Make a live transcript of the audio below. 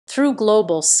through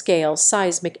global-scale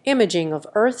seismic imaging of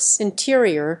Earth's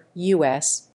interior,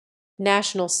 U.S.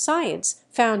 National Science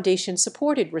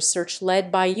Foundation-supported research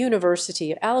led by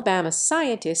University of Alabama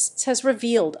scientists has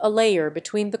revealed a layer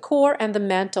between the core and the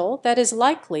mantle that is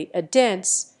likely a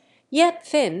dense, yet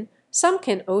thin,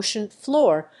 sunken ocean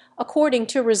floor, according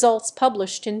to results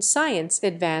published in Science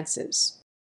Advances.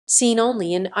 Seen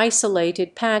only in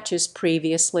isolated patches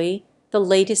previously, the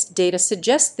latest data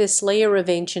suggests this layer of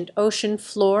ancient ocean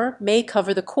floor may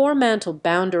cover the core mantle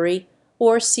boundary,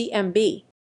 or CMB.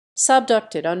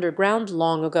 Subducted underground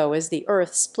long ago as the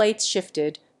Earth's plates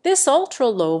shifted, this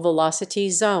ultra-low velocity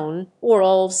zone, or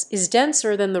ULVS, is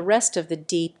denser than the rest of the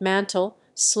deep mantle,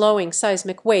 slowing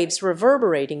seismic waves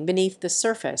reverberating beneath the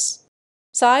surface.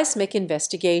 Seismic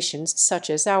investigations such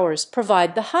as ours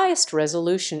provide the highest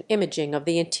resolution imaging of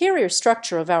the interior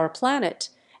structure of our planet,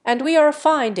 and we are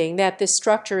finding that this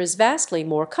structure is vastly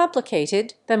more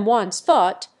complicated than once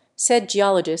thought, said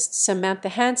geologist Samantha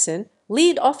Hansen,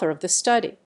 lead author of the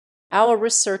study. Our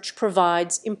research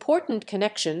provides important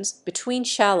connections between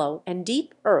shallow and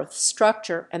deep Earth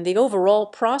structure and the overall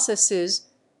processes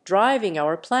driving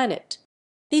our planet.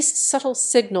 These subtle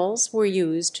signals were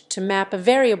used to map a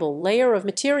variable layer of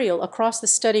material across the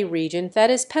study region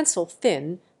that is pencil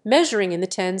thin, measuring in the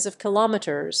tens of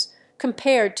kilometers,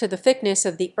 compared to the thickness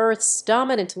of the Earth's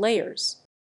dominant layers.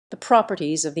 The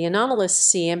properties of the anomalous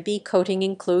CMB coating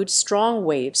include strong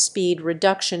wave speed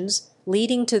reductions,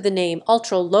 leading to the name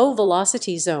ultra-low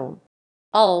velocity zone.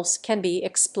 ULVS can be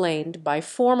explained by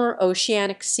former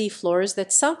oceanic seafloors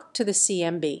that sunk to the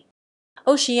CMB.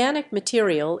 Oceanic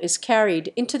material is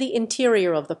carried into the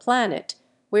interior of the planet,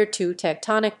 where two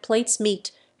tectonic plates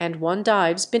meet and one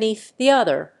dives beneath the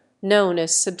other, known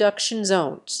as subduction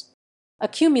zones.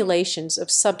 Accumulations of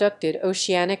subducted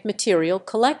oceanic material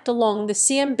collect along the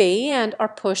CMB and are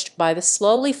pushed by the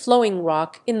slowly flowing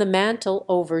rock in the mantle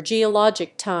over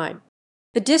geologic time.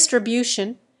 The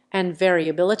distribution and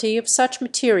variability of such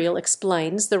material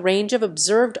explains the range of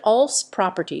observed ULVS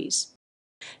properties.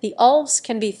 The ULVS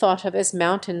can be thought of as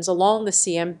mountains along the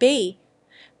CMB,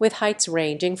 with heights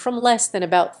ranging from less than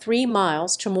about 3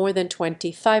 miles to more than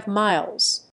 25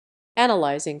 miles.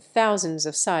 Analyzing thousands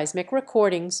of seismic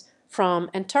recordings from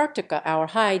Antarctica, our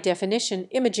high-definition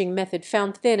imaging method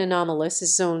found thin anomalous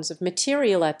zones of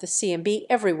material at the CMB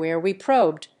everywhere we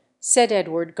probed, said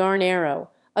Edward Garnero,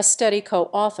 a study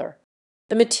co-author.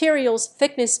 The material's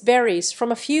thickness varies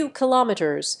from a few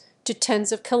kilometers to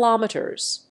tens of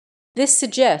kilometers. This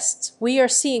suggests we are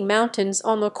seeing mountains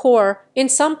on the core, in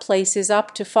some places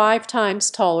up to 5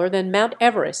 times taller than Mount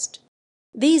Everest.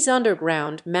 These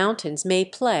underground mountains may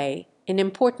play an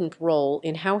important role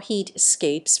in how heat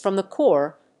escapes from the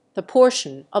core, the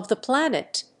portion of the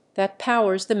planet that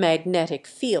powers the magnetic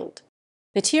field.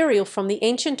 Material from the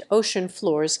ancient ocean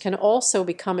floors can also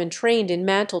become entrained in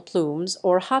mantle plumes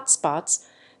or hotspots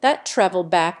that travel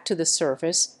back to the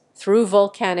surface through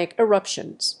volcanic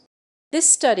eruptions.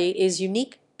 This study is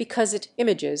unique because it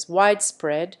images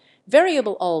widespread,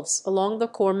 variable ULVS along the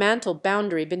core mantle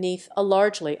boundary beneath a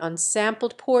largely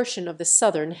unsampled portion of the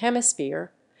southern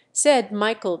hemisphere, said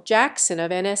Michael Jackson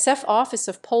of NSF Office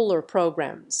of Polar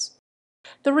Programs.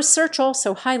 The research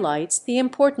also highlights the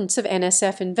importance of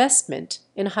NSF investment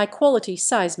in high-quality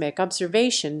seismic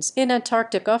observations in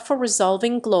Antarctica for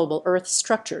resolving global Earth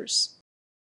structures.